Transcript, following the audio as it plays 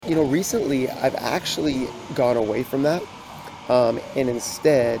recently I've actually gone away from that, and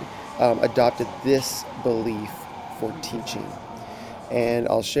instead adopted this belief for teaching. And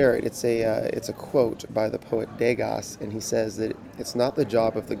I'll share it. It's a quote by the poet Degas, and he says that it's not the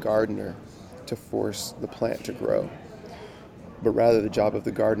job of the gardener to force the plant to grow, but rather the job of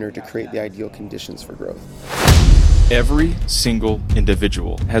the gardener to create the ideal conditions for growth. Every single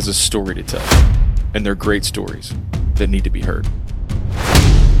individual has a story to tell, and they're great stories that need to be heard.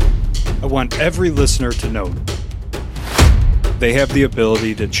 I want every listener to know they have the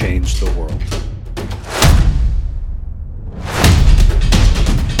ability to change the world.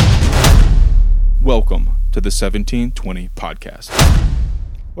 Welcome to the 1720 podcast.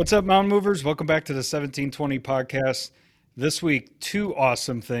 What's up, Mountain Movers? Welcome back to the 1720 podcast. This week, two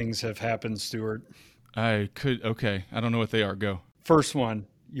awesome things have happened, Stuart. Okay. I don't know what they are. Go. First one,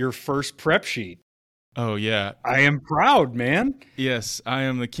 your first prep sheet. Oh, yeah. I am proud, man. Yes, I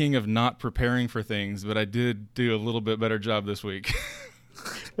am the king of not preparing for things, but I did do a little bit better job this week.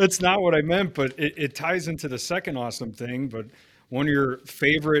 That's not what I meant, but it ties into the second awesome thing. But one of your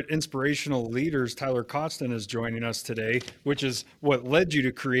favorite inspirational leaders, Tyler Costin, is joining us today, which is what led you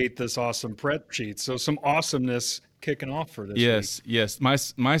to create this awesome prep sheet. So some awesomeness kicking off for this week. Yes.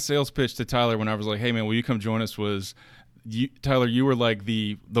 My sales pitch to Tyler when I was like, hey, man, will you come join us was, Tyler, you were like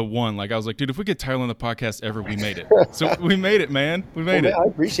the one. Like, I was like, dude, if we get Tyler on the podcast ever, we made it. So we made it, man. We made it. I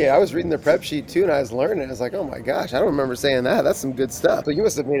appreciate it. I was reading the prep sheet too, and I was learning. I was like, oh my gosh, I don't remember saying that. That's some good stuff. So you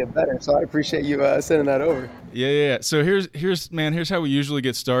must have made it better. So I appreciate you sending that over. Yeah. So here's how we usually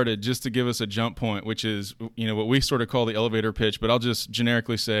get started, just to give us a jump point, which is, what we sort of call the elevator pitch. But I'll just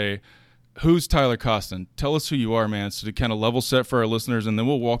generically say, who's Tyler Costin? Tell us who you are, man, so to kind of level set for our listeners, and then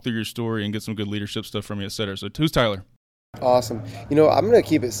we'll walk through your story and get some good leadership stuff from you, et cetera. So who's Tyler? Awesome. I'm going to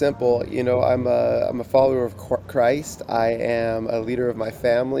keep it simple. I'm a follower of Christ. I am a leader of my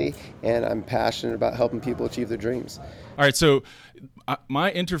family, and I'm passionate about helping people achieve their dreams. All right. So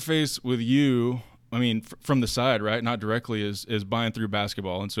my interface with you, from the side, right, not directly, is buying through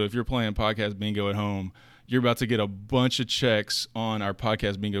basketball. And so if you're playing podcast bingo at home, you're about to get a bunch of checks on our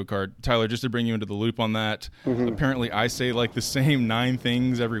podcast bingo card. Tyler, just to bring you into the loop on that, Apparently I say like the same 9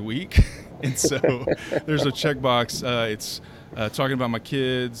 things every week. And so there's a checkbox. It's talking about my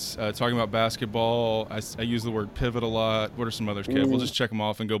kids, talking about basketball. I use the word pivot a lot. What are some others, Kev? We'll just check them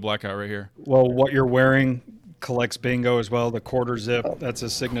off and go blackout right here. Well, what you're wearing collects bingo as well. The quarter zip, that's a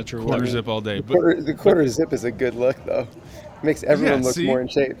signature. Quarter zip all day. The quarter zip is a good look, though. Makes everyone look more in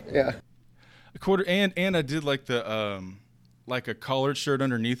shape. Yeah. A quarter, and I did like the like a collared shirt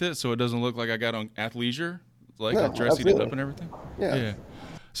underneath it, so it doesn't look like I got on athleisure, like I dressed it up and everything. Yeah.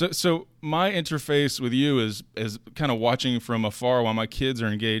 So my interface with you is kind of watching from afar while my kids are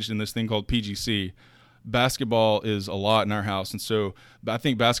engaged in this thing called PGC. Basketball is a lot in our house, and so I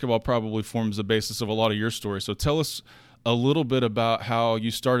think basketball probably forms the basis of a lot of your story. So tell us a little bit about how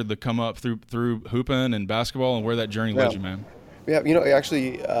you started to come up through hooping and basketball and where that journey led you, man. Yeah,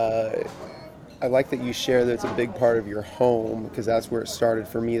 actually, I like that you share that it's a big part of your home, because that's where it started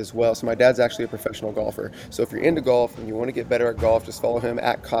for me as well. So my dad's actually a professional golfer. So if you're into golf and you want to get better at golf, just follow him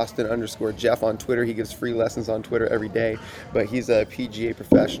at Costin_Jeff on Twitter. He gives free lessons on Twitter every day. But he's a PGA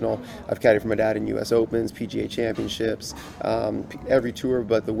professional. I've caddied for my dad in U.S. Opens, PGA Championships, every tour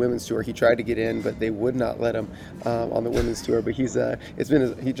but the women's tour. He tried to get in, but they would not let him on the women's tour. But he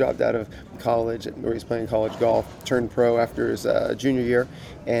dropped out of college, where he's playing college golf, turned pro after his junior year,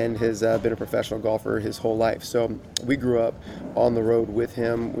 and has been a professional golfer his whole life. So we grew up on the road with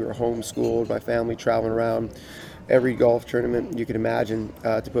him. We were homeschooled, my family traveling around every golf tournament you could imagine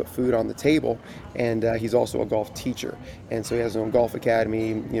to put food on the table. And he's also a golf teacher. And so he has his own golf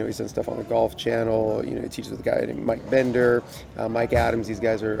academy. He's done stuff on the Golf Channel. He teaches with a guy named Mike Bender, Mike Adams. These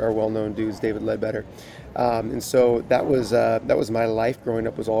guys are well-known dudes, David Ledbetter. And so that was my life growing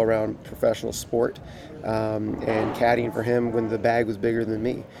up, was all around professional sport and caddying for him when the bag was bigger than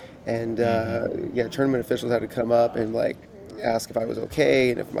me. And tournament officials had to come up and ask if I was okay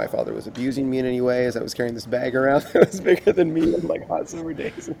and if my father was abusing me in any way, as I was carrying this bag around that was bigger than me on hot summer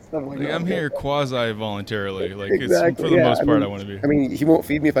days and stuff like that. I'm here quasi-voluntarily. Exactly, it's for the most part I want to be. He won't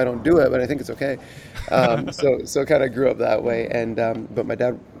feed me if I don't do it, but I think it's okay. So kind of grew up that way. And but my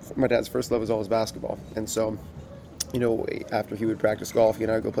dad's first love was always basketball, and so after he would practice golf, he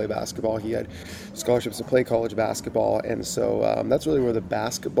and I would go play basketball. He had scholarships to play college basketball, and so that's really where the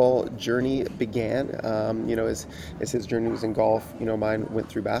basketball journey began. As his journey was in golf, mine went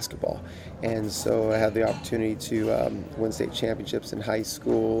through basketball, and so I had the opportunity to win state championships in high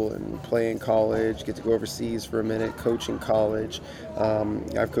school and play in college, get to go overseas for a minute, coach in college.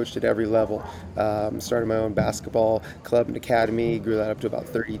 I've coached at every level. Started my own basketball club and academy, grew that up to about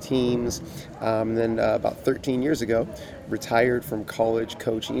 30 teams. Then about 13 years ago, retired from college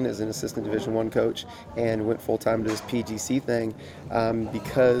coaching as an assistant Division I coach and went full-time to this PGC thing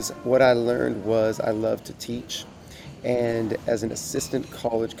because what I learned was I love to teach. And as an assistant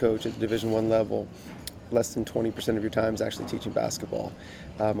college coach at the Division I level, less than 20% of your time is actually teaching basketball.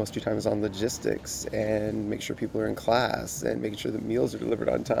 Most of your time is on logistics and make sure people are in class and making sure that meals are delivered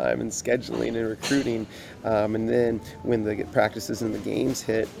on time and scheduling and recruiting. And then when the practices and the games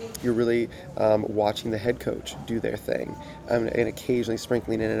hit, you're really watching the head coach do their thing and occasionally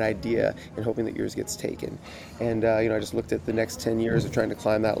sprinkling in an idea and hoping that yours gets taken. And I just looked at the next 10 years of trying to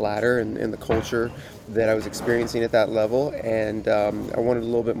climb that ladder and the culture that I was experiencing at that level, and I wanted a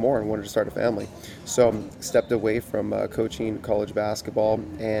little bit more and wanted to start a family. So stepped away from coaching college basketball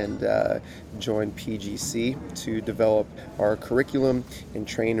and joined PGC to develop our curriculum and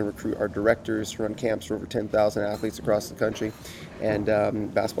train and recruit our directors to run camps for over 10,000 athletes across the country. And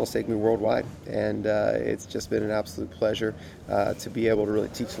basketball's taken me worldwide, and it's just been an absolute pleasure to be able to really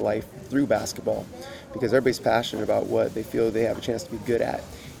teach life through basketball, because everybody's passionate about what they feel they have a chance to be good at,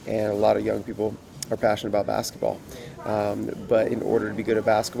 and a lot of young people are passionate about basketball. But in order to be good at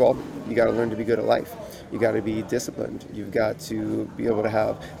basketball, you got to learn to be good at life. You got to be disciplined. You've got to be able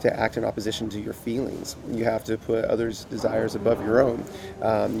to act in opposition to your feelings. You have to put others' desires above your own.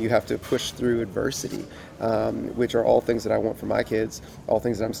 You have to push through adversity, which are all things that I want for my kids, all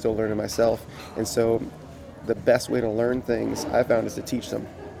things that I'm still learning myself. And so the best way to learn things I found is to teach them.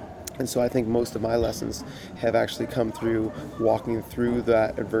 And so I think most of my lessons have actually come through walking through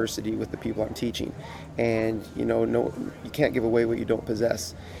that adversity with the people I'm teaching. And you can't give away what you don't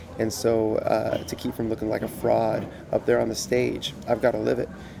possess. And so to keep from looking like a fraud up there on the stage, I've got to live it.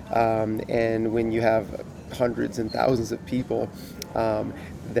 And when you have hundreds and thousands of people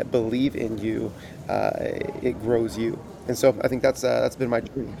that believe in you, it grows you. And so I think that's been my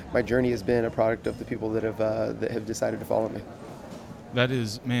journey. My journey has been a product of the people that have decided to follow me. That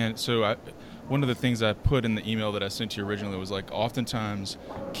is, man, so one of the things I put in the email that I sent you originally was like, oftentimes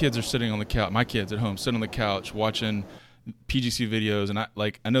kids are sitting on the couch, my kids at home, sitting on the couch watching PGC videos, and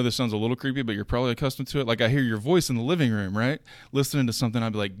I know this sounds a little creepy, but you're probably accustomed to it. Like, I hear your voice in the living room, right? Listening to something,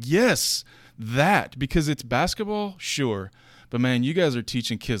 I'd be like, yes, that, because it's basketball, sure. But man, you guys are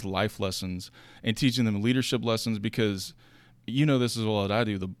teaching kids life lessons and teaching them leadership lessons, because you know this as well as I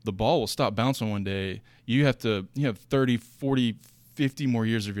do. The ball will stop bouncing one day. You have 30, 40, 50 more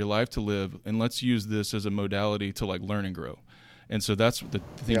years of your life to live, and let's use this as a modality to like learn and grow. And so that's the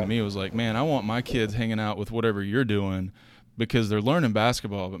thing to me was like, man, I want my kids hanging out with whatever you're doing, because they're learning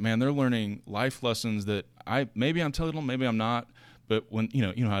basketball, but man, they're learning life lessons that maybe I'm telling them, maybe I'm not. But when you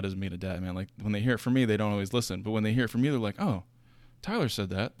know how it is being a dad, man. Like when they hear it from me, they don't always listen. But when they hear it from you, they're like, oh, Tyler said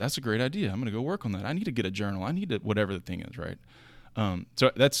that. That's a great idea. I'm going to go work on that. I need to get a journal. I need to whatever the thing is, right?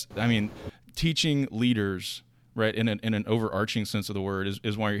 So that's, teaching leaders, right, in an overarching sense of the word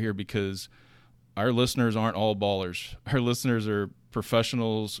is why you're here, because our listeners aren't all ballers. Our listeners are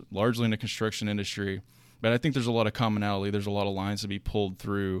professionals, largely in the construction industry. But I think there's a lot of commonality. There's a lot of lines to be pulled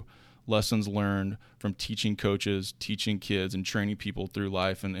through, lessons learned from teaching coaches, teaching kids, and training people through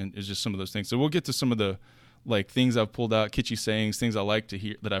life. And it's just some of those things. So we'll get to some of the things I've pulled out, kitschy sayings, things I like to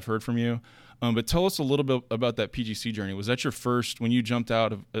hear that I've heard from you. But tell us a little bit about that PGC journey. Was that your first, when you jumped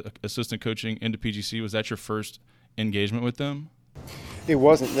out of assistant coaching into PGC, was that your first engagement with them? It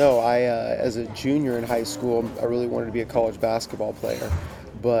wasn't, no. I, as a junior in high school, I really wanted to be a college basketball player.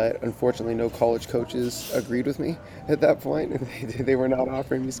 But unfortunately, no college coaches agreed with me at that point. They were not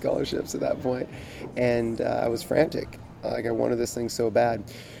offering me scholarships at that point. And I was frantic. I wanted this thing so bad.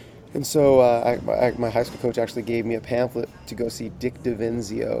 And so my high school coach actually gave me a pamphlet to go see Dick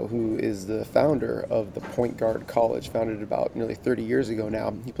DeVinzio, who is the founder of the Point Guard College, founded about nearly 30 years ago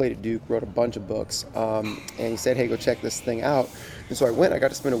now. He played at Duke, wrote a bunch of books, and he said, hey, go check this thing out. And so I went. I got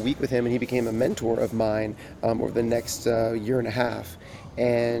to spend a week with him, and he became a mentor of mine over the next year and a half.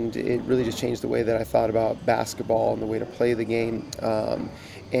 And it really just changed the way that I thought about basketball and the way to play the game.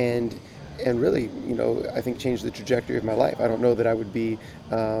 And really, I think changed the trajectory of my life. I don't know that I would be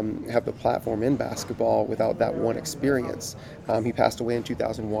have the platform in basketball without that one experience. He passed away in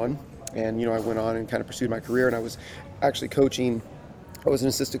 2001, and I went on and kind of pursued my career, and I was actually coaching I was an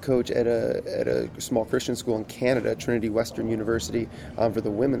assistant coach at a small Christian school in Canada, Trinity Western University, for the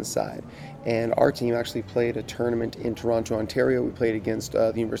women's side. And our team actually played a tournament in Toronto, Ontario. We played against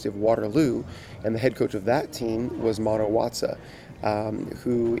the University of Waterloo, and the head coach of that team was Mano Watsa,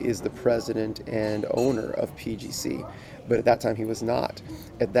 who is the president and owner of PGC. But at that time, he was not.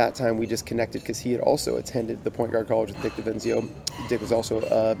 At that time, we just connected because he had also attended the Point Guard College with Dick DeVinzio. Dick was also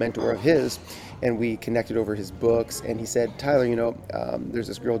a mentor of his, and we connected over his books. And he said, Tyler, there's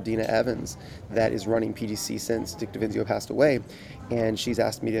this girl, Dina Evans, that is running PGC since Dick DeVinzio passed away, and she's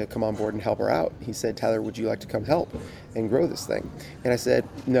asked me to come on board and help her out. He said, Tyler, would you like to come help and grow this thing? And I said,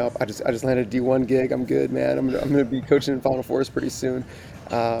 no, I just landed a D1 gig. I'm good, man. I'm going to be coaching in Final Fours pretty soon.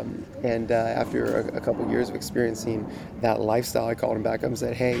 After a couple of years of experiencing that lifestyle, I called him back up and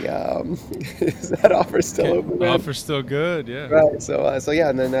said, hey, is that offer still open, man? Offer's still good, yeah. Right, so yeah,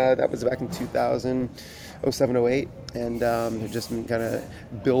 and then that was back in 2007, 08, and have just been kind of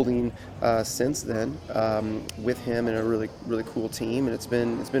building since then with him and a really, really cool team, and it's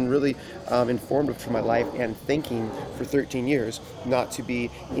been really informative for my life and thinking for 13 years, not to be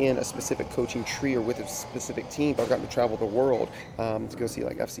in a specific coaching tree or with a specific team, but I've gotten to travel the world to go see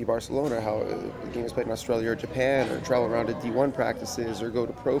like FC Barcelona, how the game is played in Australia or Japan, or travel around to D1 practices or go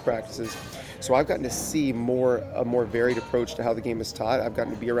to pro practices. So I've gotten to see a more varied approach to how the game is taught. I've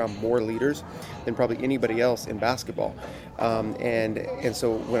gotten to be around more leaders than probably anybody else in basketball. And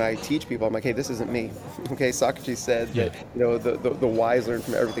so when I teach people, I'm like, hey, this isn't me. Okay, Socrates said that the wise learn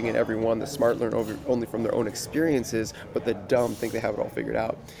from everything and everyone, the smart learn only from their own experiences, but the dumb think they have it all figured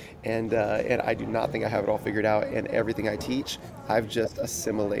out. And I do not think I have it all figured out, and everything I teach, I've just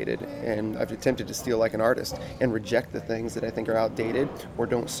assimilated, and I've attempted to steal like an artist and reject the things that I think are outdated or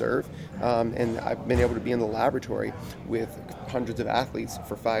don't serve. And I've been able to be in the laboratory with hundreds of athletes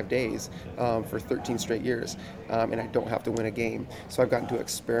for 5 days for 13 straight years, and I don't have to win a game. So I've gotten to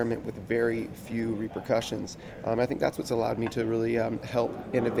experiment with very few repercussions. I think that's what's allowed me to really help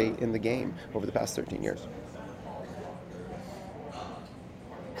innovate in the game over the past 13 years.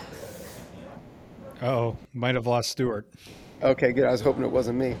 Uh-oh, might have lost Stuart. Okay, good. I was hoping it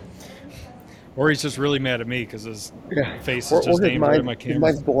wasn't me. Or he's just really mad at me because his face is just his aimed right at my camera. His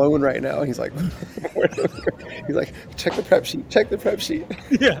mind's blown right now. He's like, check the prep sheet.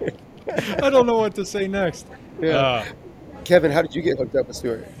 Yeah. I don't know what to say next. Yeah. Kevin, how did you get hooked up with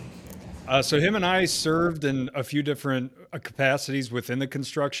Stuart? So him and I served in a few different capacities within the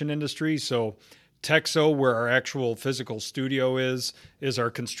construction industry. So Texo, where our actual physical studio is our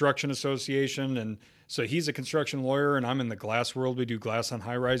construction association. And so he's a construction lawyer and I'm in the glass world. We do glass on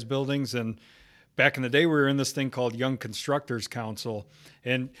high-rise buildings. And back in the day, we were in this thing called Young Constructors Council.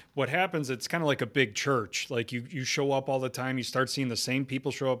 And what happens, it's kind of like a big church. Like you show up all the time, you start seeing the same people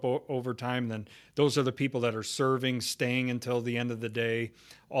show up over time. Then those are the people that are serving, staying until the end of the day,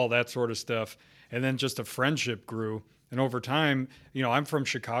 all that sort of stuff. And then just a friendship grew. And over time, I'm from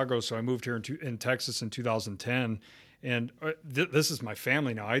Chicago, so I moved here in Texas in 2010. And this is my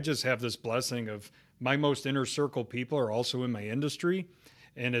family now. I just have this blessing of my most inner circle people are also in my industry.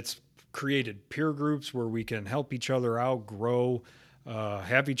 And it's created peer groups where we can help each other out, grow,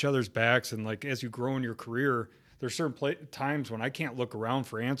 have each other's backs. And like as you grow in your career, there's certain times when I can't look around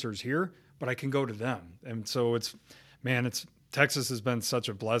for answers here, but I can go to them. And so Texas has been such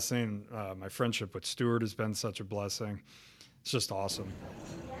a blessing. My friendship with Stuart has been such a blessing. It's just awesome.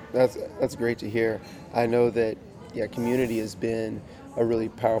 That's great to hear. I know that community has been a really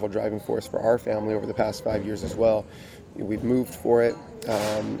powerful driving force for our family over the past 5 years as well. We've moved for it.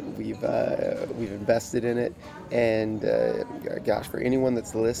 We've invested in it, and for anyone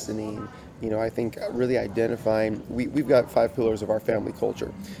that's listening, I think really identifying, we've got 5 pillars of our family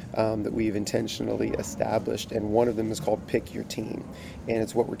culture that we've intentionally established, and one of them is called Pick Your Team. And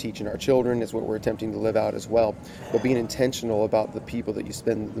it's what we're teaching our children, it's what we're attempting to live out as well. But being intentional about the people that you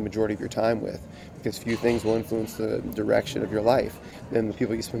spend the majority of your time with, because few things will influence the direction of your life than the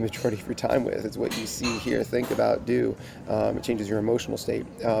people you spend the majority of your time with. It's what you see, hear, think about, do. It changes your emotional state.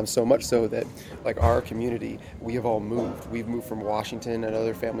 So much so that, like our community, we have all moved. We've moved from Washington,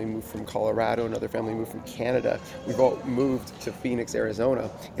 another family moved from Colorado, another family moved from Canada. We've all moved to Phoenix, Arizona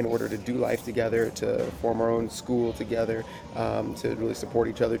in order to do life together, to form our own school together, to really support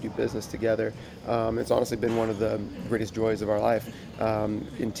each other, do business together. It's honestly been one of the greatest joys of our life,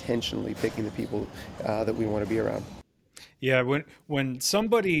 intentionally picking the people that we want to be around. Yeah, when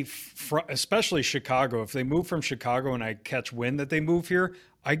somebody, especially Chicago, if they move from Chicago and I catch wind that they move here,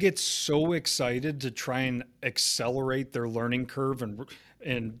 I get so excited to try and accelerate their learning curve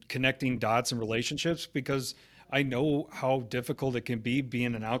and connecting dots and relationships, because I know how difficult it can be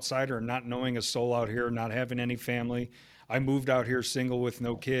being an outsider and not knowing a soul out here, not having any family. I moved out here single with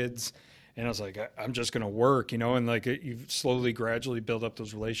no kids. And I was like, I'm just going to work, and like you slowly, gradually build up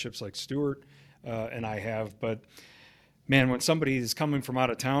those relationships like Stuart and I have. But man, when somebody is coming from out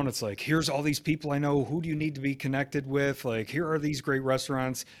of town, it's like, here's all these people I know. Who do you need to be connected with? Like, here are these great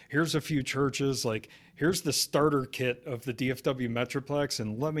restaurants. Here's a few churches. Like, here's the starter kit of the DFW Metroplex,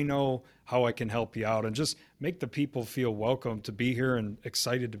 and let me know how I can help you out, and just make the people feel welcome to be here and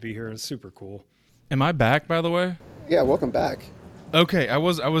excited to be here. It's super cool. Am I back, by the way? Yeah, welcome back. Okay, I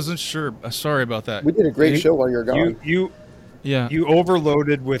wasn't sure. Sorry about that. We did a great show while you were gone. You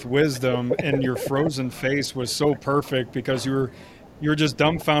overloaded with wisdom, and your frozen face was so perfect because you were just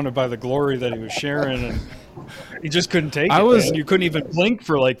dumbfounded by the glory that he was sharing, and you just couldn't take it. Man. You couldn't even blink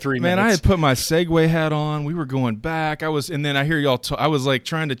for like 3 minutes. Man, I had put my Segway hat on. We were going back. And then I hear y'all. I was like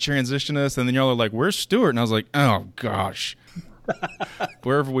trying to transition us, and then y'all are like, "Where's Stuart?" And I was like, "Oh gosh."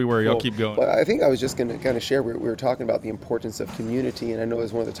 Wherever we were, y'all keep going. Well, I think I was just going to kind of share. We were talking about the importance of community, and I know it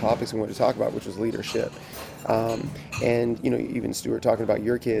was one of the topics we wanted to talk about, which was leadership. And even Stuart talking about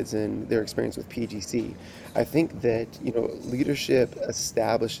your kids and their experience with PGC. I think that leadership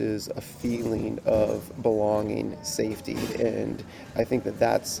establishes a feeling of belonging, safety, and I think that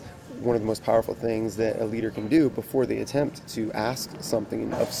that's one of the most powerful things that a leader can do before they attempt to ask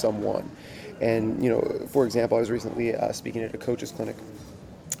something of someone. And, for example, I was recently speaking at a coach's clinic.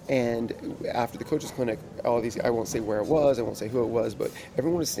 And after the coaches clinic, I won't say where it was, I won't say who it was, but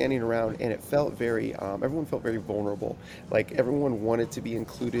everyone was standing around, and it felt everyone felt very vulnerable. Like everyone wanted to be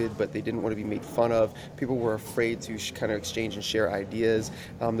included, but they didn't want to be made fun of. People were afraid to kind of exchange and share ideas.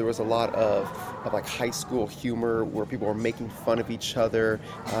 There was a lot of like high school humor where people were making fun of each other.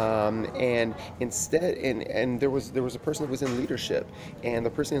 And instead, and there was a person that was in leadership, and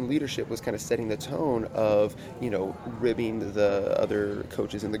the person in leadership was kind of setting the tone of, ribbing the other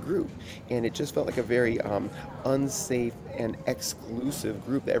coaches in the group, and it just felt like a very unsafe and exclusive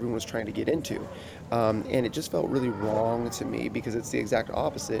group that everyone was trying to get into, and it just felt really wrong to me because it's the exact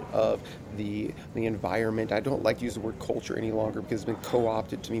opposite of the environment. I don't like to use the word culture any longer because it's been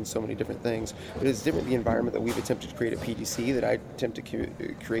co-opted to mean so many different things, but it's different the environment that we've attempted to create at PGC that I attempt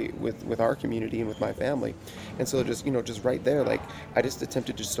to create with our community and with my family. And so just right there, like I just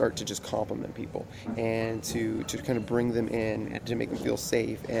attempted to start to just compliment people and to kind of bring them in and to make them feel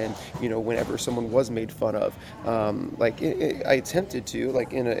safe. And whenever someone was made fun of, I attempted to,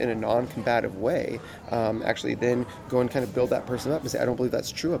 like in a non-combative way, actually then go and kind of build that person up and say, I don't believe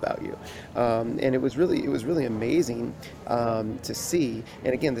that's true about you. And it was really amazing to see.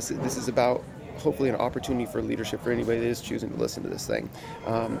 And again, this is about hopefully an opportunity for leadership for anybody that is choosing to listen to this thing.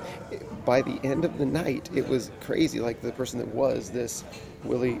 By the end of the night, it was crazy. Like the person that was this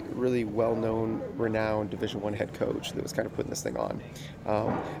really, really well-known, renowned Division I head coach that was kind of putting this thing on.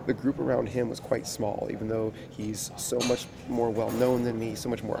 The group around him was quite small, even though he's so much more well-known than me, so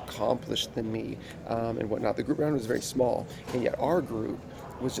much more accomplished than me, and whatnot. The group around him was very small, and yet our group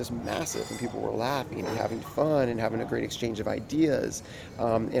was just massive, and people were laughing and having fun and having a great exchange of ideas.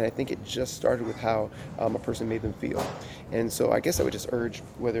 And I think it just started with how a person made them feel. And so I guess I would just urge,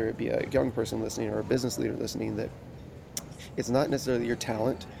 whether it be a young person listening or a business leader listening, that it's not necessarily your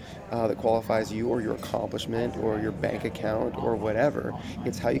talent that qualifies you or your accomplishment or your bank account or whatever.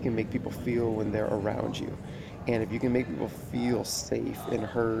 It's how you can make people feel when they're around you. And if you can make people feel safe and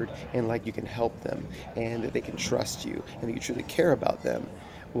heard and like you can help them and that they can trust you and that you truly care about them,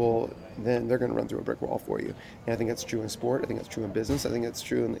 well, then they're going to run through a brick wall for you. And I think that's true in sport. I think that's true in business. I think that's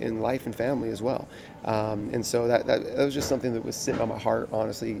true in life and family as well. And so that was just something that was sitting on my heart,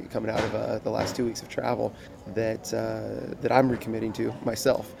 honestly, coming out of the last 2 weeks of travel that I'm recommitting to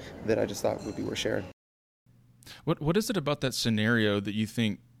myself that I just thought would be worth sharing. What is it about that scenario that you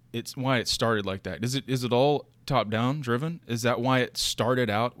think it's why it started like that? Is it all top-down driven? Is that why it started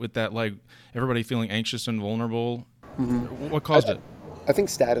out with that, like, everybody feeling anxious and vulnerable? Mm-hmm. What caused it? I think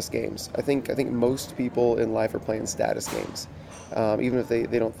status games. I think most people in life are playing status games, even if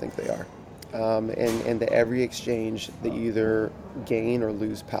they don't think they are. And that every exchange, they either gain or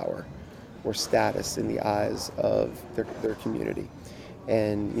lose power or status in the eyes of their community.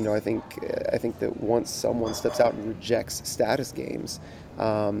 And I think that once someone steps out and rejects status games,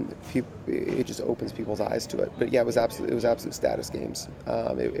 it just opens people's eyes to it. But yeah, it was absolute status games.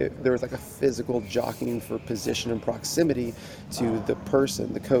 There was like a physical jockeying for position and proximity to the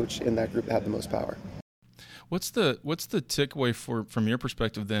person, the coach in that group that had the most power. What's the takeaway from your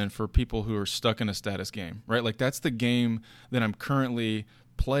perspective then for people who are stuck in a status game, right? Like that's the game that I'm currently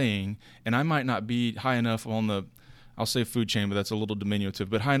playing, and I might not be high enough on the, I'll say food chain, but that's a little diminutive,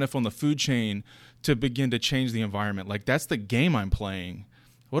 but high enough on the food chain to begin to change the environment. Like that's the game I'm playing.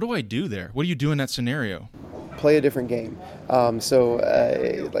 What do I do there? What do you do in that scenario? Play a different game.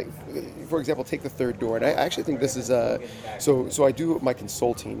 Like for example, take the third door. And I actually think this is so I do my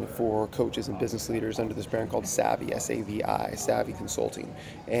consulting for coaches and business leaders under this brand called Savvy, S-A-V-I, Savvy Consulting.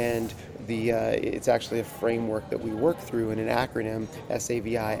 And it's actually a framework that we work through in an acronym,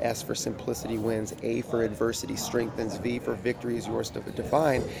 S-A-V-I, S for simplicity wins, A for adversity strengthens, V for victory is yours to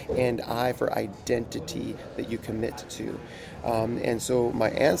define, and I for identity that you commit to. And so my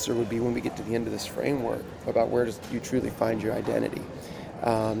answer would be, when we get to the end of this framework, about where does you truly find your identity.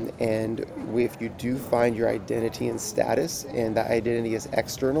 And if you do find your identity and status, and that identity is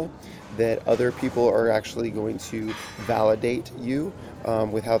external, that other people are actually going to validate you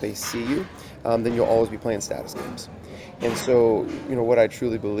with how they see you, then you'll always be playing status games. And so, what I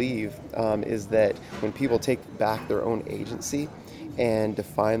truly believe is that when people take back their own agency and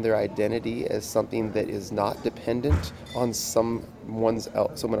define their identity as something that is not dependent on someone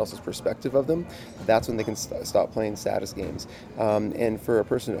else's perspective of them, that's when they can stop playing status games. And for a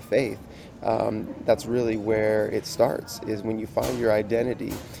person of faith, that's really where it starts, is when you find your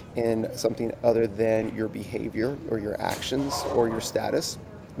identity in something other than your behavior or your actions or your status.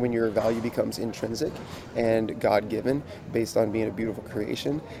 When your value becomes intrinsic and God-given based on being a beautiful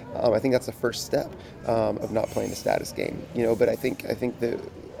creation, I think that's the first step of not playing a status game. But I think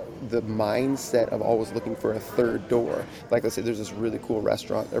the mindset of always looking for a third door. Like I said, there's this really cool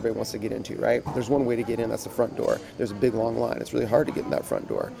restaurant everybody wants to get into, right? There's one way to get in, that's the front door. There's a big long line. It's really hard to get in that front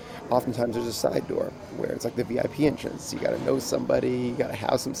door. Oftentimes there's a side door where it's like the VIP entrance. You got to know somebody, you got to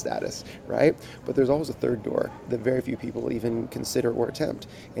have some status, right? But there's always a third door that very few people even consider or attempt.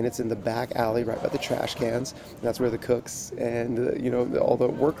 And it's in the back alley right by the trash cans. And that's where the cooks and all the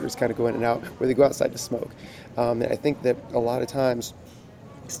workers kind of go in and out, where they go outside to smoke. And I think that a lot of times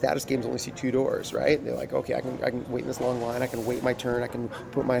status games only see two doors, right? They're like, okay, I can wait in this long line, I can wait my turn, I can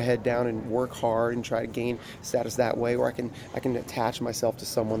put my head down and work hard and try to gain status that way, or I can attach myself to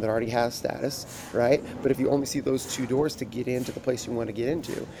someone that already has status, right? But if you only see those two doors to get into the place you want to get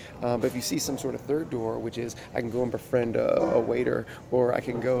into, but if you see some sort of third door, which is I can go and befriend a waiter, or I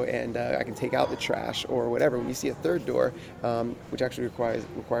can go and I can take out the trash or whatever. When you see a third door, which actually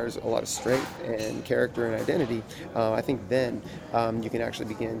requires a lot of strength and character and identity, I think then you can actually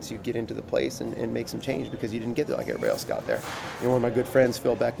begin to get into the place and make some change, because you didn't get there like everybody else got there. One of my good friends,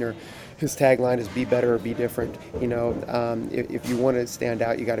 Phil Beckner, his tagline is "Be better or be different." If you want to stand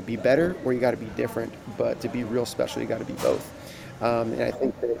out, you got to be better or you got to be different. But to be real special, you got to be both. And I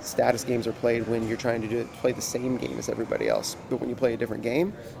think that status games are played when you're trying to play the same game as everybody else. But when you play a different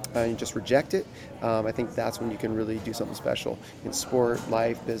game and you just reject it, I think that's when you can really do something special in sport,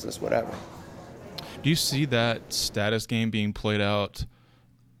 life, business, whatever. Do you see that status game being played out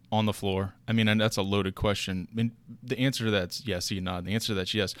on the floor? I mean, and that's a loaded question. I mean, the answer to that's yes, you nod. The answer to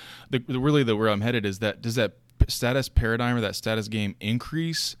that's yes. Where I'm headed is that, does that status paradigm or that status game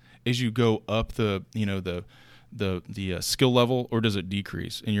increase as you go up the skill level, or does it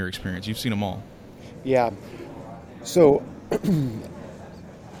decrease in your experience? You've seen them all. Yeah. So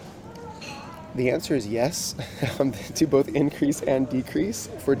the answer is yes, to both increase and decrease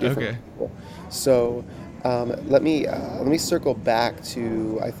for different people. So let me circle back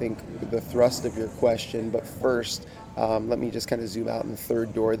to, I think, the thrust of your question. But first, let me just kind of zoom out and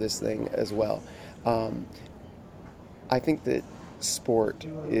third door this thing as well. I think that sport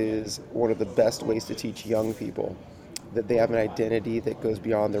is one of the best ways to teach young people that they have an identity that goes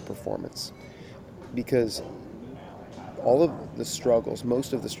beyond their performance. Because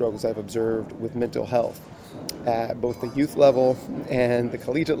most of the struggles I've observed with mental health at both the youth level and the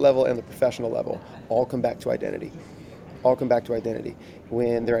collegiate level and the professional level all come back to identity.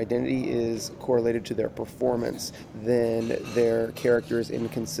 When their identity is correlated to their performance, then their character is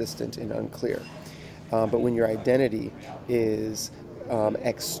inconsistent and unclear. But when your identity is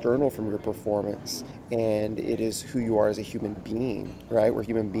external from your performance, and it is who you are as a human being, right? We're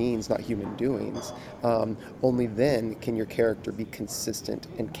human beings, not human doings. Only then can your character be consistent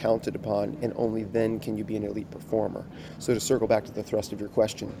and counted upon, and only then can you be an elite performer. So to circle back to the thrust of your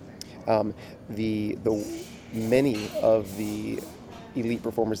question, the many of the elite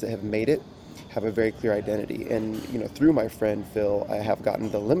performers that have made it have a very clear identity. And through my friend Phil, I have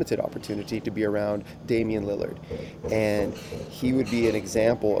gotten the limited opportunity to be around Damian Lillard, and he would be an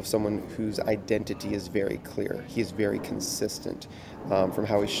example of someone whose identity is very clear. He is very consistent, from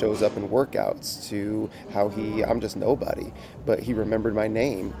how he shows up in workouts to how I'm just nobody, but he remembered my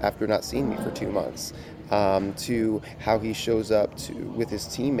name after not seeing me for 2 months. to how he shows up with his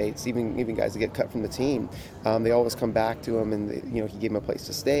teammates, even guys that get cut from the team. They always come back to him, and he gave him a place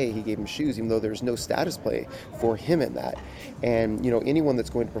to stay, he gave him shoes, even though there's no status play for him in that. And anyone that's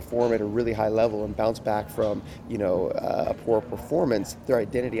going to perform at a really high level and bounce back from a poor performance, their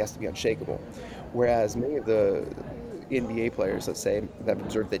identity has to be unshakable. Whereas many of the NBA players, let's say, that I've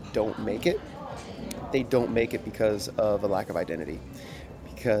observed that don't make it, they don't make it because of a lack of identity.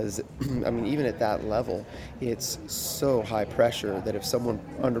 Because, even at that level, it's so high pressure that if someone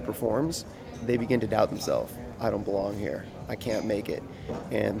underperforms, they begin to doubt themselves. I don't belong here. I can't make it.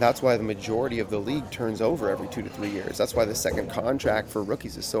 And that's why the majority of the league turns over every 2 to 3 years. That's why the second contract for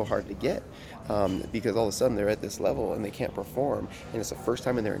rookies is so hard to get, because all of a sudden they're at this level and they can't perform. And it's the first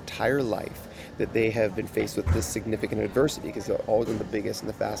time in their entire life that they have been faced with this significant adversity, because they're always been the biggest and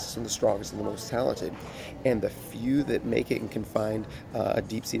the fastest and the strongest and the most talented. And the few that make it and can find a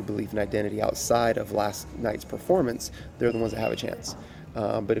deep-seated belief and identity outside of last night's performance, they're the ones that have a chance.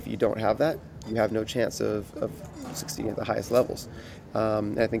 But if you don't have that, you have no chance of succeeding at the highest levels.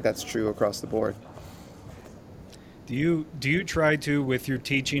 And I think that's true across the board. Do you try to, with your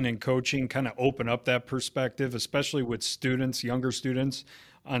teaching and coaching, kind of open up that perspective, especially with students, younger students,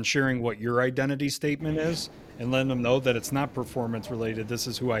 on sharing what your identity statement is and letting them know that it's not performance related? This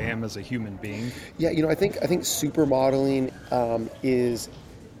is who I am as a human being. Yeah, I think supermodeling is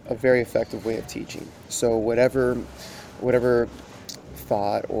a very effective way of teaching. So whatever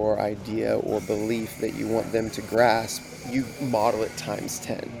thought or idea or belief that you want them to grasp, you model it times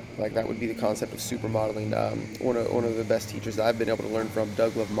 10. Like, that would be the concept of supermodeling. One of the best teachers that I've been able to learn from,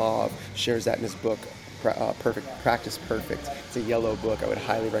 Doug Lemov, shares that in his book, Practice Perfect. It's a yellow book. I would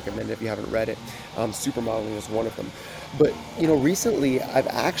highly recommend it if you haven't read it. Supermodeling is one of them. But recently I've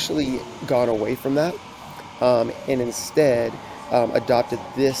actually gone away from that, and instead adopted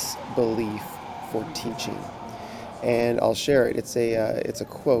this belief for teaching. And I'll share it. It's a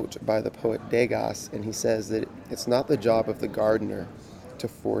quote by the poet Degas, and he says that it's not the job of the gardener to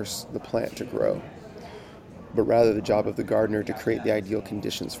force the plant to grow, but rather the job of the gardener to create the ideal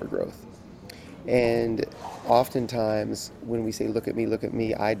conditions for growth. And oftentimes when we say, look at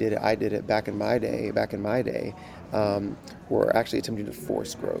me, I did it back in my day, we're actually attempting to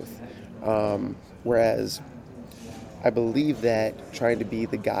force growth. Whereas I believe that trying to be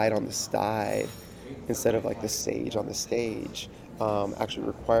the guide on the side instead of like the sage on the stage actually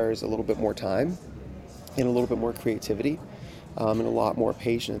requires a little bit more time and a little bit more creativity and a lot more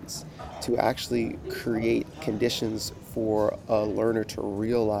patience to actually create conditions for a learner to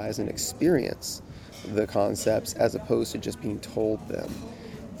realize and experience the concepts, as opposed to just being told them.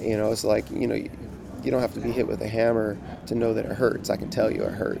 It's like, you don't have to be hit with a hammer to know that it hurts. I can tell you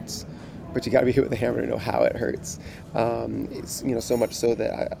it hurts, but you got to be hit with a hammer to know how it hurts. It's so much so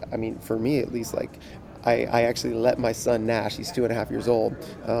that I for me at least, like, I actually let my son Nash, he's 2.5 years old,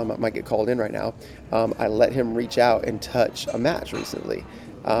 might get called in right now. I let him reach out and touch a match recently.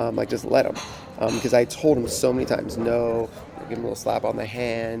 Just let him, because I told him so many times no, give him a little slap on the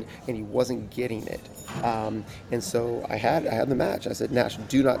hand, and he wasn't getting it. And so I had the match. I said, Nash,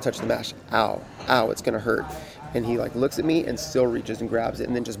 do not touch the match. Ow, it's gonna hurt. And he looks at me and still reaches and grabs it,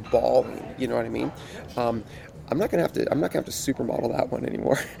 and then just bawling. You know what I mean? I'm not gonna have to supermodel that one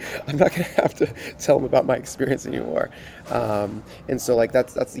anymore. I'm not gonna have to tell him about my experience anymore. And so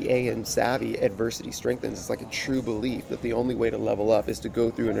that's the A in savvy. Adversity strengthens. It's like a true belief that the only way to level up is to go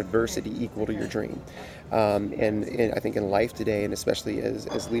through an adversity equal to your dream. And I think in life today, and especially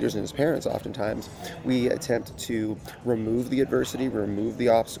as leaders and as parents, oftentimes we attempt to remove the adversity, remove the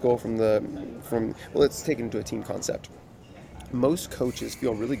obstacle let's take it into a team concept. Most coaches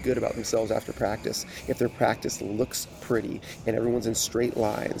feel really good about themselves after practice if their practice looks pretty and everyone's in straight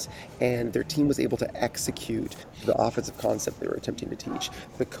lines and their team was able to execute the offensive concept they were attempting to teach.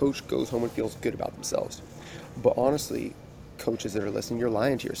 The coach goes home and feels good about themselves. But honestly, coaches that are listening, you're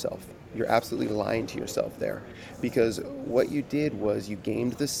lying to yourself. You're absolutely lying to yourself there, because what you did was you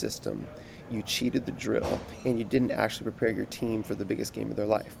gamed the system, you cheated the drill, and you didn't actually prepare your team for the biggest game of their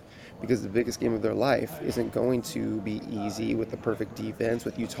life. Because the biggest game of their life isn't going to be easy with the perfect defense,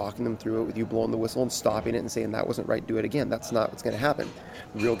 with you talking them through it, with you blowing the whistle and stopping it and saying that wasn't right, do it again. That's not what's going to happen.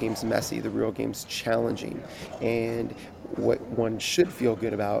 The real game's messy. The real game's challenging. And what one should feel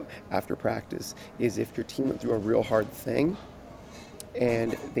good about after practice is if your team went through a real hard thing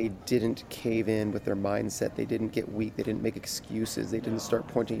and they didn't cave in with their mindset, they didn't get weak, they didn't make excuses, they didn't start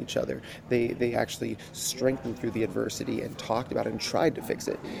pointing at each other, they actually strengthened through the adversity and talked about it and tried to fix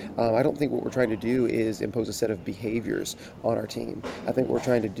it. I don't think what we're trying to do is impose a set of behaviors on our team. I think what we're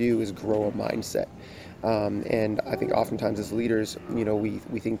trying to do is grow a mindset. And I think oftentimes as leaders, we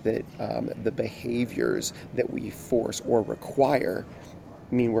think that the behaviors that we force or require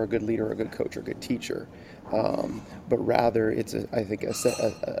mean we're a good leader, or a good coach, or a good teacher. But rather it's I think a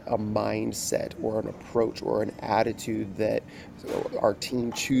mindset or an approach or an attitude that our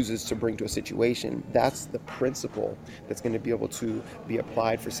team chooses to bring to a situation. That's the principle that's going to be able to be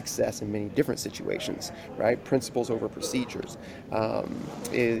applied for success in many different situations, right? Principles over procedures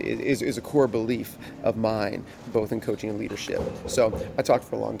is a core belief of mine, both in coaching and leadership. So I talked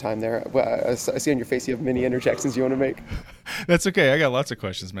for a long time there. I see on your face you have many interjections you want to make. That's okay. I got lots of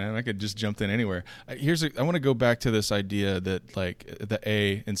questions, man. I could just jump in anywhere. I want to go back to this idea that like the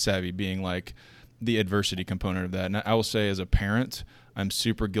A in Savvy being like the adversity component of that. And I will say as a parent, I'm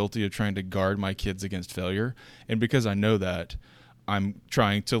super guilty of trying to guard my kids against failure. And because I know that, I'm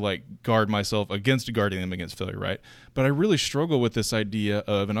trying to like guard myself against guarding them against failure, right? But I really struggle with this idea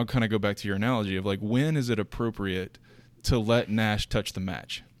of, and I'll kind of go back to your analogy of like, when is it appropriate to let Nash touch the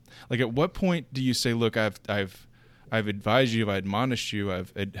match? Like at what point do you say, look, I've advised you, I've admonished you,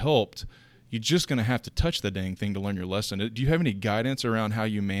 I've helped. You're just going to have to touch the dang thing to learn your lesson. Do you have any guidance around how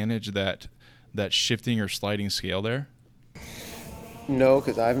you manage that shifting or sliding scale there? No,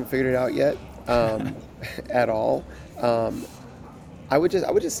 because I haven't figured it out yet at all. I would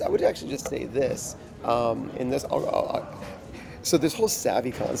actually just say this. In this, so this whole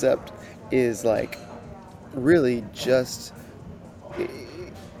savvy concept is like really just,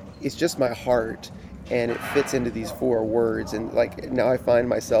 it's just my heart. And it fits into these 4 words. And like now I find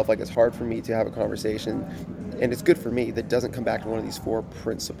myself like it's hard for me to have a conversation, and it's good for me, that doesn't come back to one of these 4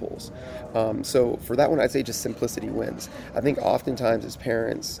 principles. So for that one, I'd say just simplicity wins. I think oftentimes as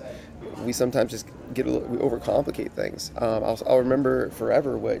parents, we sometimes just we overcomplicate things. I'll remember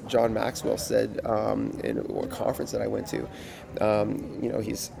forever what John Maxwell said in a conference that I went to.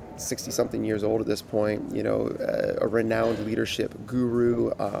 He's 60-something years old at this point, a renowned leadership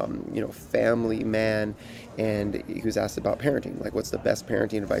guru, family man, and he was asked about parenting, like what's the best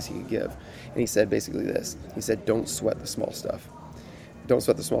parenting advice he could give, and he said basically this. He said, don't sweat the small stuff. Don't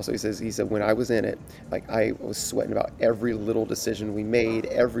sweat the small stuff. He said, when I was in it, like I was sweating about every little decision we made,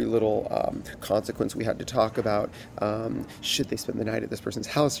 every little consequence we had to talk about. Should they spend the night at this person's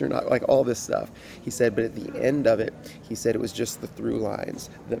house or not? Like all this stuff. He said, but at the end of it, he said it was just the through lines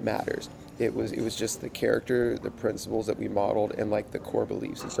that matters. It was just the character, the principles that we modeled, and like the core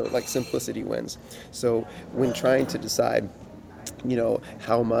beliefs. And so like simplicity wins. So when trying to decide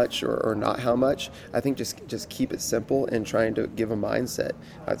how much or not how much, I think just keep it simple and trying to give a mindset.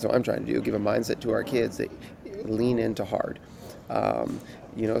 That's what I'm trying to do, give a mindset to our kids that lean into hard.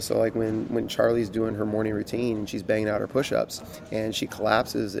 So like when Charlie's doing her morning routine and she's banging out her push-ups and she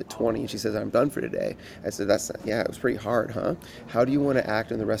collapses at 20 and she says, I'm done for today. I said, it was pretty hard, huh? How do you want to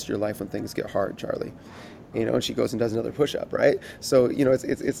act in the rest of your life when things get hard, Charlie? And she goes and does another push-up, right? So,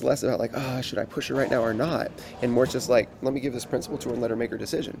 it's less about like, should I push her right now or not? And more it's just like, let me give this principle to her and let her make her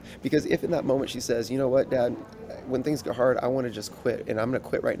decision. Because if in that moment she says, you know what, Dad, when things get hard, I want to just quit, and I'm going to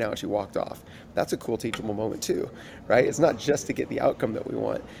quit right now, and she walked off. That's a cool teachable moment too, right? It's not just to get the outcome that we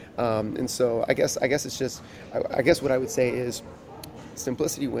want. And so I guess it's just, I guess what I would say is,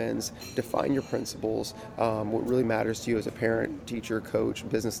 simplicity wins. Define your principles, what really matters to you as a parent, teacher, coach,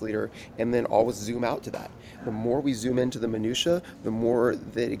 business leader, and then always zoom out to that. The more we zoom into the minutia, the more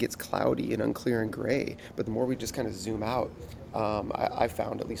that it gets cloudy and unclear and gray. But the more we just kind of zoom out, I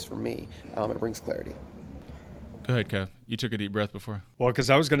found, at least for me, it brings clarity. Go ahead, Kev. You took a deep breath before. Well, because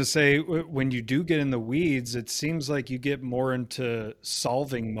I was going to say, when you do get in the weeds, it seems like you get more into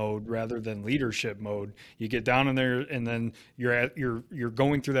solving mode rather than leadership mode. You get down in there, and then you're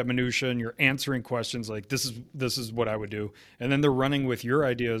going through that minutia, and you're answering questions like, this is what I would do, and then they're running with your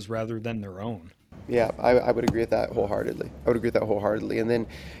ideas rather than their own. Yeah, I would agree with that wholeheartedly. And then,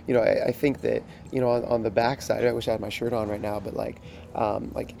 I think that, on the backside, I wish I had my shirt on right now, but like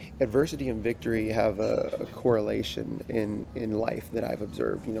adversity and victory have a correlation in life that I've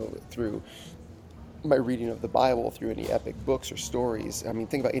observed, through my reading of the Bible, through any epic books or stories. I mean,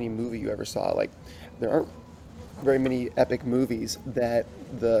 think about any movie you ever saw. Like, there aren't very many epic movies that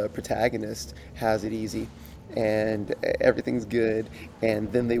the protagonist has it easy and everything's good,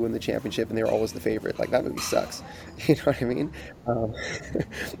 and then they win the championship and they're always the favorite. Like, that movie sucks. You know what I mean?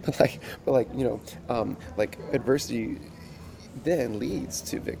 Like adversity then leads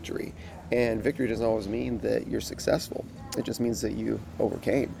to victory, and victory doesn't always mean that you're successful. It just means that you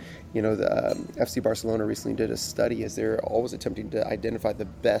overcame. The FC Barcelona recently did a study as they're always attempting to identify the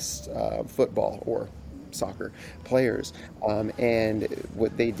best football or soccer players, and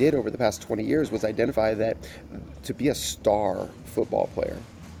what they did over the past 20 years was identify that to be a star football player,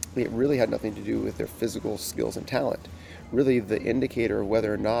 it really had nothing to do with their physical skills and talent. Really, the indicator of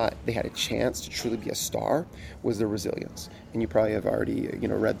whether or not they had a chance to truly be a star was their resilience. And you probably have already,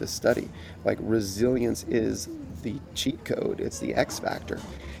 read this study. Like, resilience is the cheat code. It's the X factor.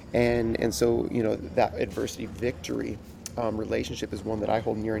 And so, that adversity victory relationship is one that I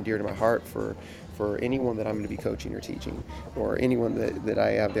hold near and dear to my heart for anyone that I'm going to be coaching or teaching, or anyone that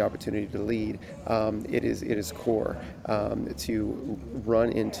I have the opportunity to lead. It is core to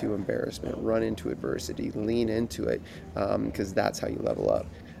run into embarrassment, run into adversity, lean into it, because that's how you level up.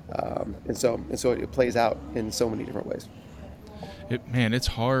 And so it plays out in so many different ways. It's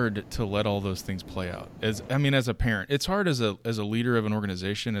hard to let all those things play out. As a parent, it's hard as a leader of an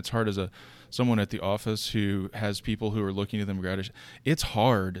organization. It's hard as someone at the office who has people who are looking to them graduate. It's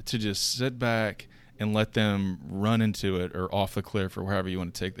hard to just sit back and let them run into it or off the cliff or wherever you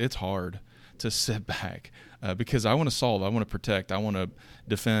want to take. It's hard to sit back because I want to solve, I want to protect, I want to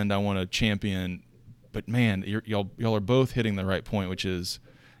defend, I want to champion. But man, y'all are both hitting the right point, which is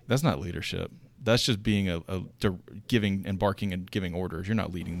that's not leadership. That's just being a giving and barking and giving orders. You're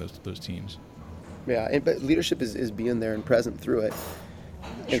not leading those teams. Yeah, but leadership is being there and present through it,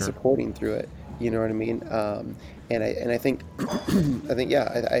 and Sure. supporting through it. You know what I mean? And I think I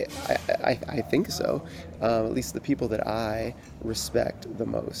think so. At least the people that I respect the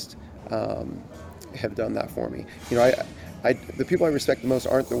most have done that for me. The people I respect the most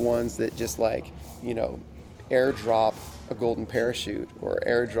aren't the ones that just airdrop a golden parachute or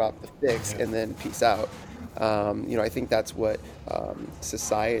airdrop the fix and then peace out. I think that's what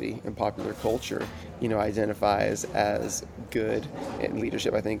society and popular culture, identifies as good in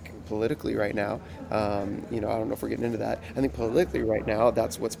leadership. I think politically right now, I don't know if we're getting into that. I think politically right now,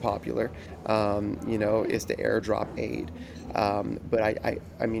 that's what's popular, is to airdrop aid. But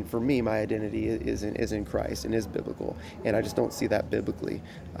I mean, for me, my identity is in Christ and is biblical, and I just don't see that biblically.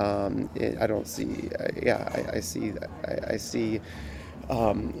 I don't see, I see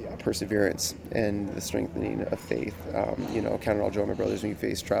perseverance and the strengthening of faith. Count it all joy, my brothers, when you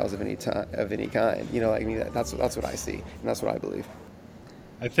face trials of any kind. That's what I see, and that's what I believe.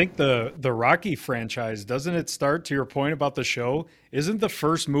 I think the Rocky franchise, doesn't it start, to your point about the show, isn't the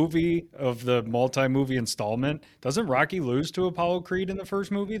first movie of the multi-movie installment, doesn't Rocky lose to Apollo Creed in the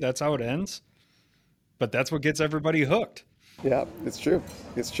first movie? That's how it ends. But that's what gets everybody hooked. Yeah, it's true.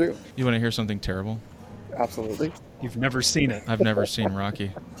 It's true. You want to hear something terrible? Absolutely. You've never seen it. I've never seen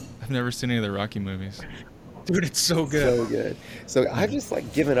Rocky. I've never seen any of the Rocky movies. Dude, it's so good. So good. So I've just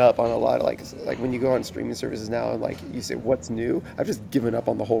given up on a lot of like when you go on streaming services now and you say what's new. I've just given up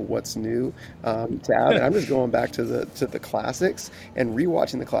on the whole what's new tab, and I'm just going back to the classics and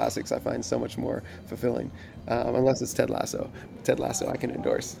rewatching the classics. I find so much more fulfilling. Unless it's Ted Lasso. Ted Lasso I can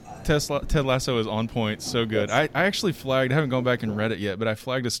endorse. Ted Lasso is on point, so good. I actually flagged, I haven't gone back and read it yet, but I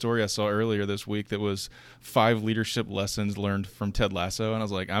flagged a story I saw earlier this week that was 5 leadership lessons learned from Ted Lasso, and I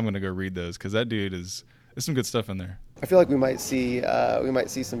was like, I'm going to go read those because that dude there's some good stuff in there. I feel like we might see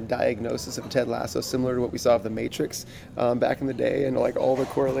some diagnosis of Ted Lasso similar to what we saw of The Matrix back in the day, and all the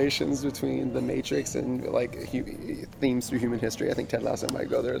correlations between The Matrix and themes through human history. I think Ted Lasso might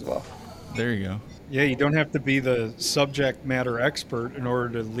go there as well. There you go. Yeah, you don't have to be the subject matter expert in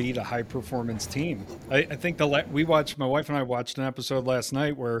order to lead a high performance team. I think my wife and I watched an episode last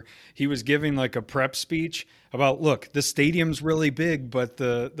night where he was giving a prep speech about, look, the stadium's really big, but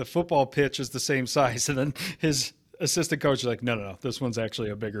the football pitch is the same size. And then his assistant coach is like, no, this one's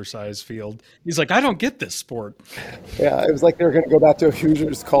actually a bigger size field. He's like, I don't get this sport. Yeah, it was like they were going to go back to a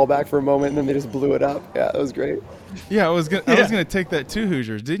Hoosiers callback for a moment, and then they just blew it up. Yeah, it was great. Yeah, I was gonna take that to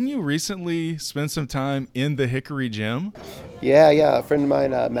Hoosiers. Didn't you recently spend some time in the Hickory Gym? Yeah. A friend of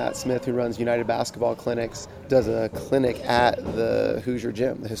mine, Matt Smith, who runs United Basketball Clinics, does a clinic at the Hoosier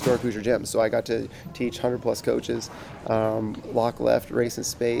Gym, the historic Hoosier Gym. So I got to teach 100+ coaches, lock left, race in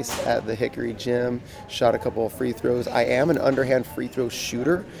space at the Hickory Gym, shot a couple of free throws. I am an underhand free throw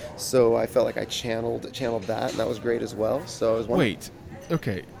shooter, so I felt like I channeled that, and that was great as well. So I was Wait.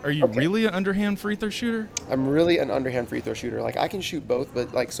 Okay, are you really an underhand free throw shooter? I'm really an underhand free throw shooter. I can shoot both,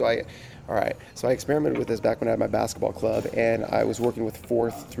 but so I experimented with this back when I had my basketball club, and I was working with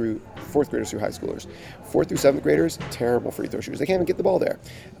fourth graders through high schoolers. 4th through 7th graders, terrible free throw shooters. They can't even get the ball there.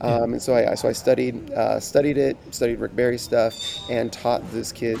 And so I studied Rick Barry stuff, and taught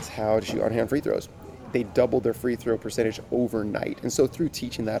these kids how to shoot underhand free throws. They doubled their free throw percentage overnight. And so through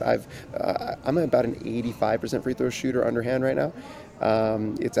teaching that, I'm about an 85% free throw shooter underhand right now.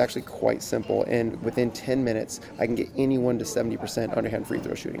 It's actually quite simple, and within 10 minutes, I can get anyone to 70% underhand free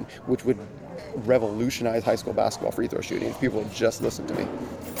throw shooting, which would revolutionize high school basketball free throw shooting if people would just listen to me.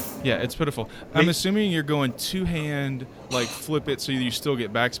 Yeah, it's pitiful. I'm assuming you're going two-hand, like flip it so you still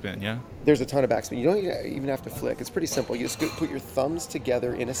get backspin, yeah? There's a ton of backspin. You don't even have to flick. It's pretty simple. You just put your thumbs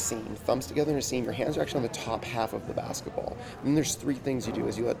together in a seam. Thumbs together in a seam. Your hands are actually on the top half of the basketball. And then there's 3 things you do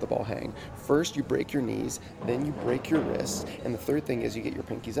as you let the ball hang. First, you break your knees. Then you break your wrists. And the third thing is you get your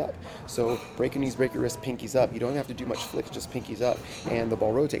pinkies up. So break your knees, break your wrists, pinkies up. You don't have to do much flick, just pinkies up. And the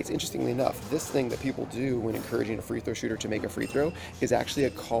ball rotates. Interestingly enough, this thing that people do when encouraging a free throw shooter to make a free throw is actually a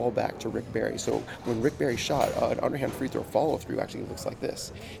callback to Rick Barry. So when Rick Barry shot, an underhand free throw follow-through actually looks like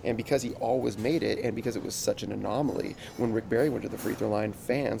this. And because he always made it, and because it was such an anomaly, when Rick Barry went to the free throw line,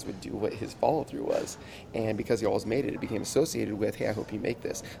 fans would do what his follow-through was. And because he always made it, it became associated with, hey, I hope you make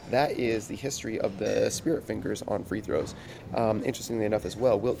this. That is the history of the spirit fingers on free throws. Interestingly enough as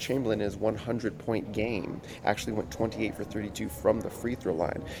well, Wilt Chamberlain, in his 100-point game, actually went 28 for 32 from the free throw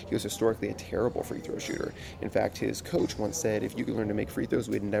line. He was historically a terrible free throw shooter. In fact, his coach once said, if you could learn to make free throws,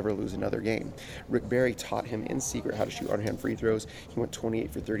 we'd never lose another game. Rick Barry taught him in secret how to shoot underhand free throws. He went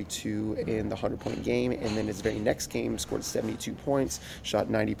 28 for 32 in the 100-point game, and then his very next game scored 72 points, shot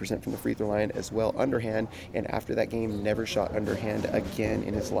 90% from the free throw line as well underhand, and after that game never shot underhand again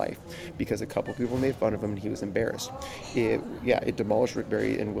in his life because a couple people made fun of him and he was embarrassed. It demolished Rick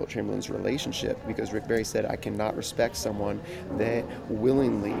Barry and Wilt Chamberlain's relationship because Rick Barry said, I cannot respect someone that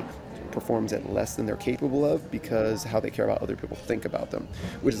willingly performs at less than they're capable of because how they care about other people think about them,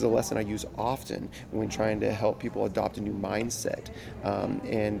 which is a lesson I use often when trying to help people adopt a new mindset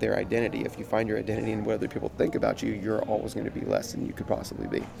and their identity. If you find your identity in what other people think about you, you're always going to be less than you could possibly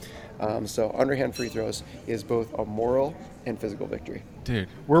be. So underhand free throws is both a moral and physical victory. Dude,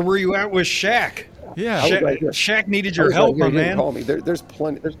 where were you at with Shaq? Yeah, Shaq needed your help, my man. Call me. There's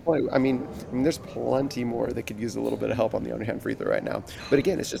plenty. I mean, there's plenty more that could use a little bit of help on the underhand free throw right now. But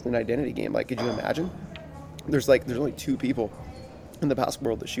again, it's just an identity game. Like, could you imagine? There's only 2 people in the basketball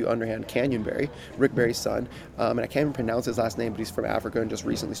world that shoot underhand. Canyon Barry, Rick Barry's son, and I can't even pronounce his last name, but he's from Africa and just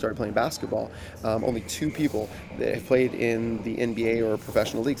recently started playing basketball. Only 2 people that have played in the NBA or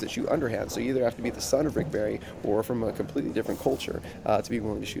professional leagues that shoot underhand. So you either have to be the son of Rick Barry or from a completely different culture to be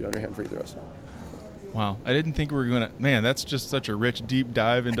willing to shoot underhand free throws. Wow. I didn't think we were going to, man, that's just such a rich, deep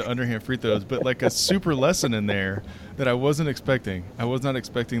dive into underhand free throws, but like a super lesson in there that I wasn't expecting. I was not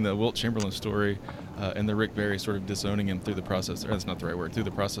expecting the Wilt Chamberlain story and the Rick Barry sort of disowning him through the process. That's not the right word, through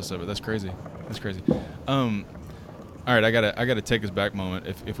the process of it. That's crazy. That's crazy. All right, I gotta take us back a moment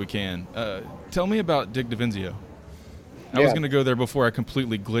if we can. Tell me about Dick DeVinzio. I was going to go there before I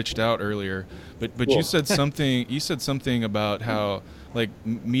completely glitched out earlier, but cool. You said something about how like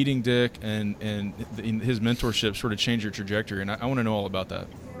meeting Dick and his mentorship sort of changed your trajectory, and I want to know all about that.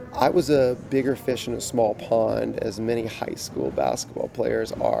 I was a bigger fish in a small pond, as many high school basketball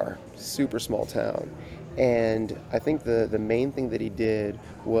players are. Super small town. And I think the main thing that he did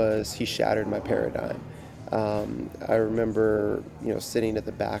was he shattered my paradigm. I remember, sitting at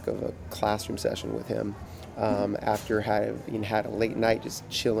the back of a classroom session with him after having had a late night, just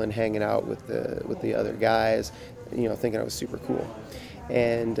chilling, hanging out with the other guys, thinking I was super cool.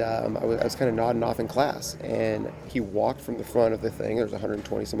 And I was kind of nodding off in class, and he walked from the front of the thing. There's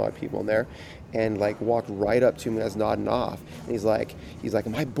 120 some odd people in there, and walked right up to me. I was nodding off, and he's like,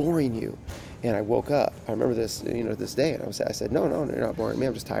 "Am I boring you?" And I woke up. I remember this, this day, and I said, "No, you're not boring me.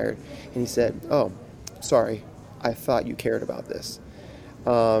 I'm just tired." And he said, "Oh, sorry. I thought you cared about this."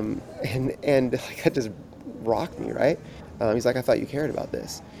 And that just rocked me, right? He's like, "I thought you cared about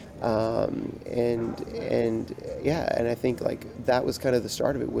this." And I think that was kind of the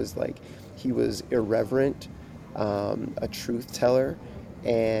start of it. Was he was irreverent, a truth teller,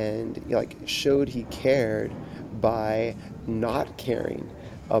 and showed he cared by not caring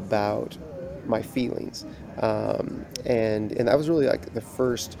about my feelings, and that was really the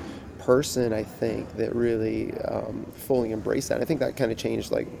first person I think that really fully embraced that. I think that kind of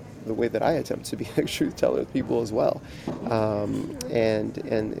changed the way that I attempt to be a truth teller with people as well.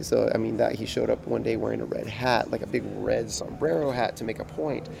 And so that he showed up one day wearing a red hat, a big red sombrero hat, to make a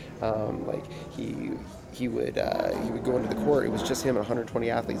point. He would go into the court. It was just him and 120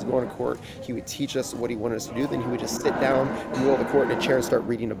 athletes going to court. He would teach us what he wanted us to do. Then he would just sit down in the middle of the court in a chair and start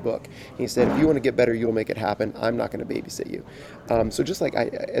reading a book. He said, "If you want to get better, you'll make it happen. I'm not going to babysit you." So just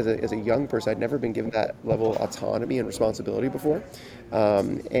as a young person, I'd never been given that level of autonomy and responsibility before.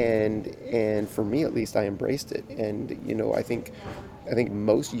 And for me, at least, I embraced it. And I think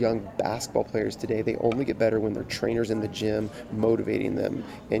most young basketball players today, they only get better when their trainers in the gym motivating them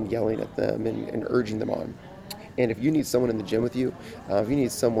and yelling at them and urging them on. And if you need someone in the gym with you, if you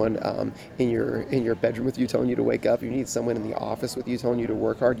need someone in your bedroom with you telling you to wake up, if you need someone in the office with you telling you to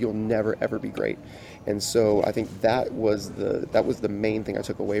work hard, you'll never ever be great. And so I think that was the main thing I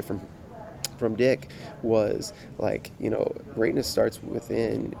took away from Dick, was like, greatness starts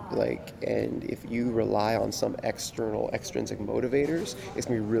within, like, and if you rely on some extrinsic motivators, it's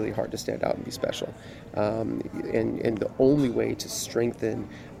gonna be really hard to stand out and be special. And the only way to strengthen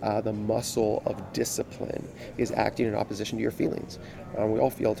the muscle of discipline is acting in opposition to your feelings. We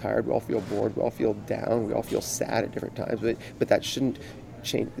all feel tired, we all feel bored, we all feel down, we all feel sad at different times, but that shouldn't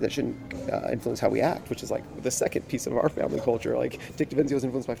influence how we act, which is like the second piece of our family culture. Like Dick DeVinzio is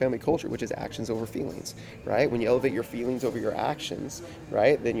influenced by family culture, which is actions over feelings, right? When you elevate your feelings over your actions,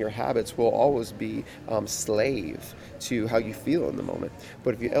 right, then your habits will always be slave to how you feel in the moment.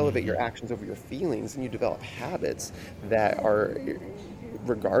 But if you elevate your actions over your feelings, then you develop habits that are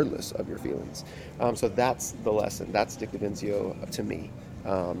regardless of your feelings. So that's the lesson. That's Dick DeVinzio to me,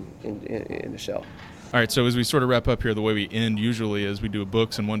 in a shell. All right, so as we sort of wrap up here, the way we end usually is we do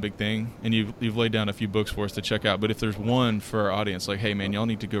books and one big thing, and you've laid down a few books for us to check out. But if there's one for our audience, like, hey man, y'all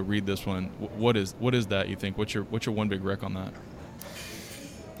need to go read this one. What is that, you think? What's your one big rec on that?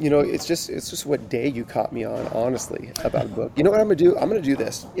 It's just what day you caught me on, honestly, about a book. You know what I'm gonna do? I'm gonna do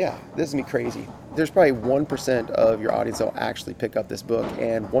this. Yeah, this is gonna be crazy. There's probably 1% of your audience that will actually pick up this book,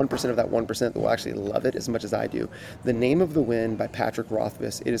 and 1% of that 1% that will actually love it as much as I do. The Name of the Wind by Patrick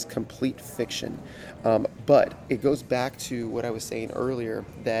Rothfuss. It is complete fiction, but it goes back to what I was saying earlier,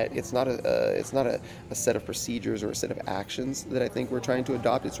 that it's not a set of procedures or a set of actions that I think we're trying to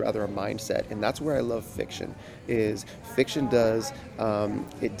adopt. It's rather a mindset, and that's where I love fiction. Is fiction does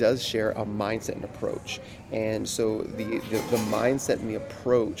it does share a mindset and approach, and so the mindset and the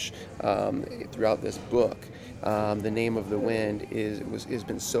approach throughout this book, The Name of the Wind, has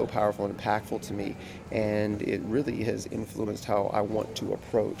been so powerful and impactful to me, and it really has influenced how I want to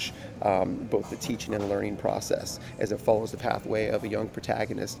approach both the teaching and learning process, as it follows the pathway of a young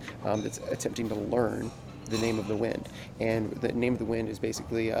protagonist that's attempting to learn the name of the wind. And the name of the wind is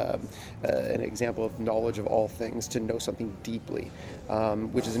basically an example of knowledge of all things, to know something deeply,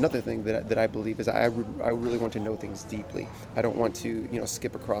 which is another thing that I believe is I really want to know things deeply. I don't want to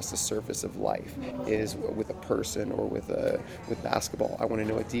skip across the surface of life, is with a person or with basketball. I want to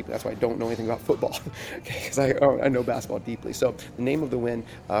know it deeply. That's why I don't know anything about football, because I know basketball deeply. So The Name of the Wind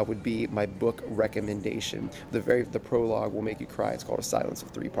would be my book recommendation. The prologue will make you cry. It's called A Silence of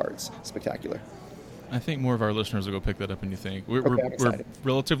Three Parts. Spectacular. I think more of our listeners will go pick that up than you think. We're excited.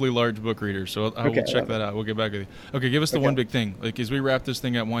 Relatively large book readers, so I will check that out. We'll get back with you. Okay, give us the one big thing. Like, as we wrap this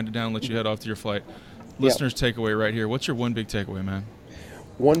thing up, wind it down, let you head off to your flight. Listeners' takeaway right here. What's your one big takeaway, man?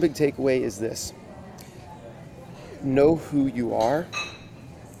 One big takeaway is this: know who you are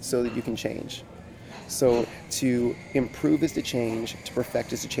so that you can change. So to improve is to change, to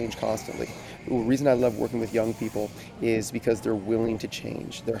perfect is to change constantly. The reason I love working with young people is because they're willing to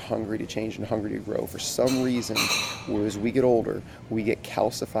change. They're hungry to change and hungry to grow. For some reason, as we get older, we get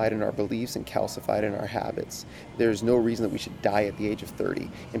calcified in our beliefs and calcified in our habits. There's no reason that we should die at the age of 30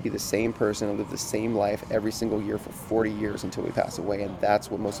 and be the same person and live the same life every single year for 40 years until we pass away, and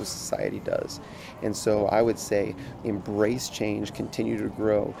that's what most of society does. And so I would say embrace change, continue to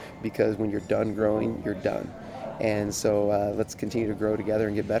grow, because when you're done growing, you're done. And so let's continue to grow together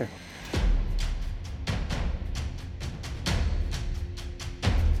and get better.